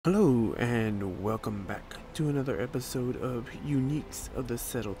Hello and welcome back to another episode of Uniques of the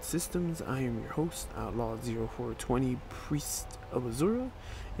Settled Systems. I am your host, Outlaw0420, Priest of Azura,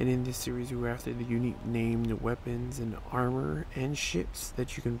 and in this series we're after the unique named weapons and armor and ships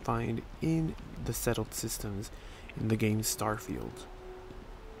that you can find in the Settled Systems in the game Starfield.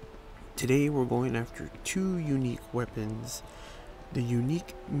 Today we're going after two unique weapons, the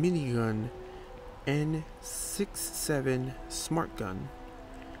unique minigun N67 Smartgun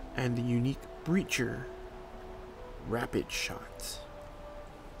and the unique breacher Rapidshot.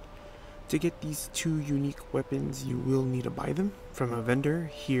 To get these two unique weapons, you will need to buy them from a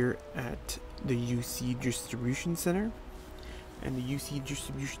vendor here at the UC Distribution Center. And the UC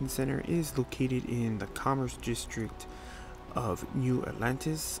Distribution Center is located in the Commerce District of New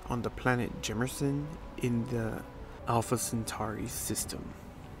Atlantis on the planet Jemerson in the Alpha Centauri system.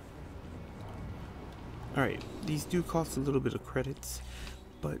 Alright, these do cost a little bit of credits,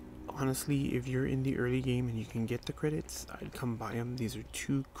 but honestly, if you're in the early game and you can get the credits, I'd come buy them. These are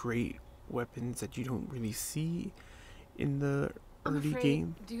two great weapons that you don't really see in the early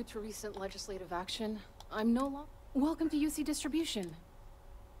game. Due to recent legislative action, I'm no longer welcome to UC Distribution.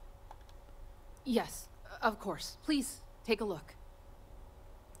 Yes, of course. Please take a look.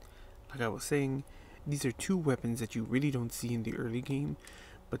 Like I was saying, these are two weapons that you really don't see in the early game,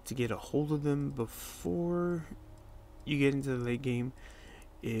 but to get a hold of them before you get into the late game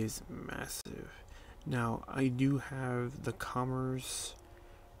is massive. Now, I do have the commerce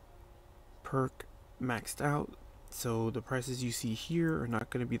perk maxed out, so the prices you see here are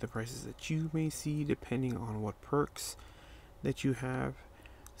not going to be the prices that you may see depending on what perks that you have.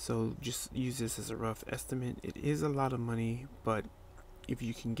 So just use this as a rough estimate. It is a lot of money, but if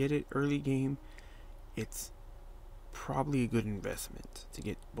you can get it early game, it's probably a good investment to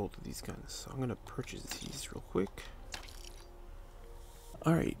get both of these guns. So I'm going to purchase these real quick.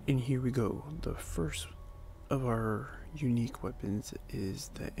 Alright, and here we go. The first of our unique weapons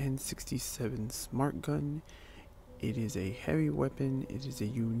is the N67 Smartgun. It is a heavy weapon. It is a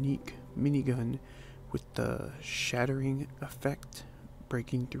unique minigun with the shattering effect,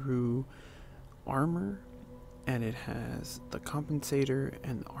 breaking through armor, and it has the compensator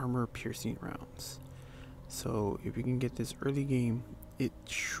and armor piercing rounds. So if you can get this early game, it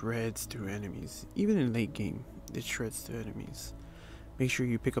shreds through enemies. Even in late game, it shreds through enemies. Make sure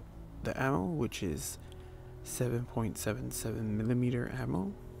you pick up the ammo, which is 7.77 millimeter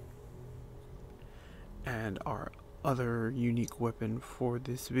ammo. And our other unique weapon for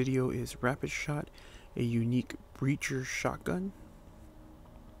this video is Rapidshot, a unique breacher shotgun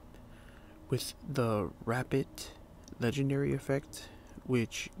with the rapid legendary effect,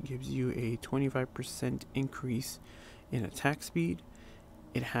 which gives you a 25% increase in attack speed.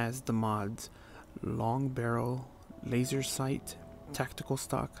 It has the mods long barrel, laser sight, tactical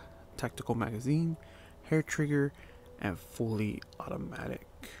stock, tactical magazine, hair trigger, and fully automatic.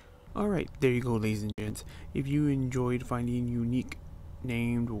 Alright, there you go, ladies and gents. If you enjoyed finding unique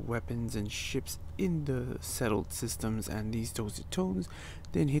named weapons and ships in the Settled Systems and these toasted tones,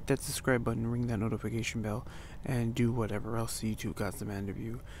 then hit that subscribe button, ring that notification bell, and do whatever else YouTube got demand of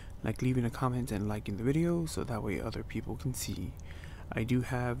you, like leaving a comment and liking the video so that way other people can see. I do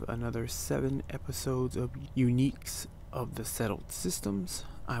have another 7 episodes of uniques of the Settled Systems.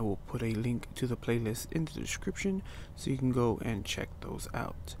 I will put a link to the playlist in the description so you can go and check those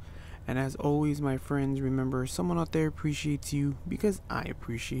out. And as always, my friends, remember, someone out there appreciates you because I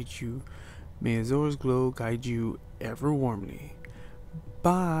appreciate you. May Azura's glow guide you ever warmly.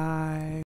 Bye.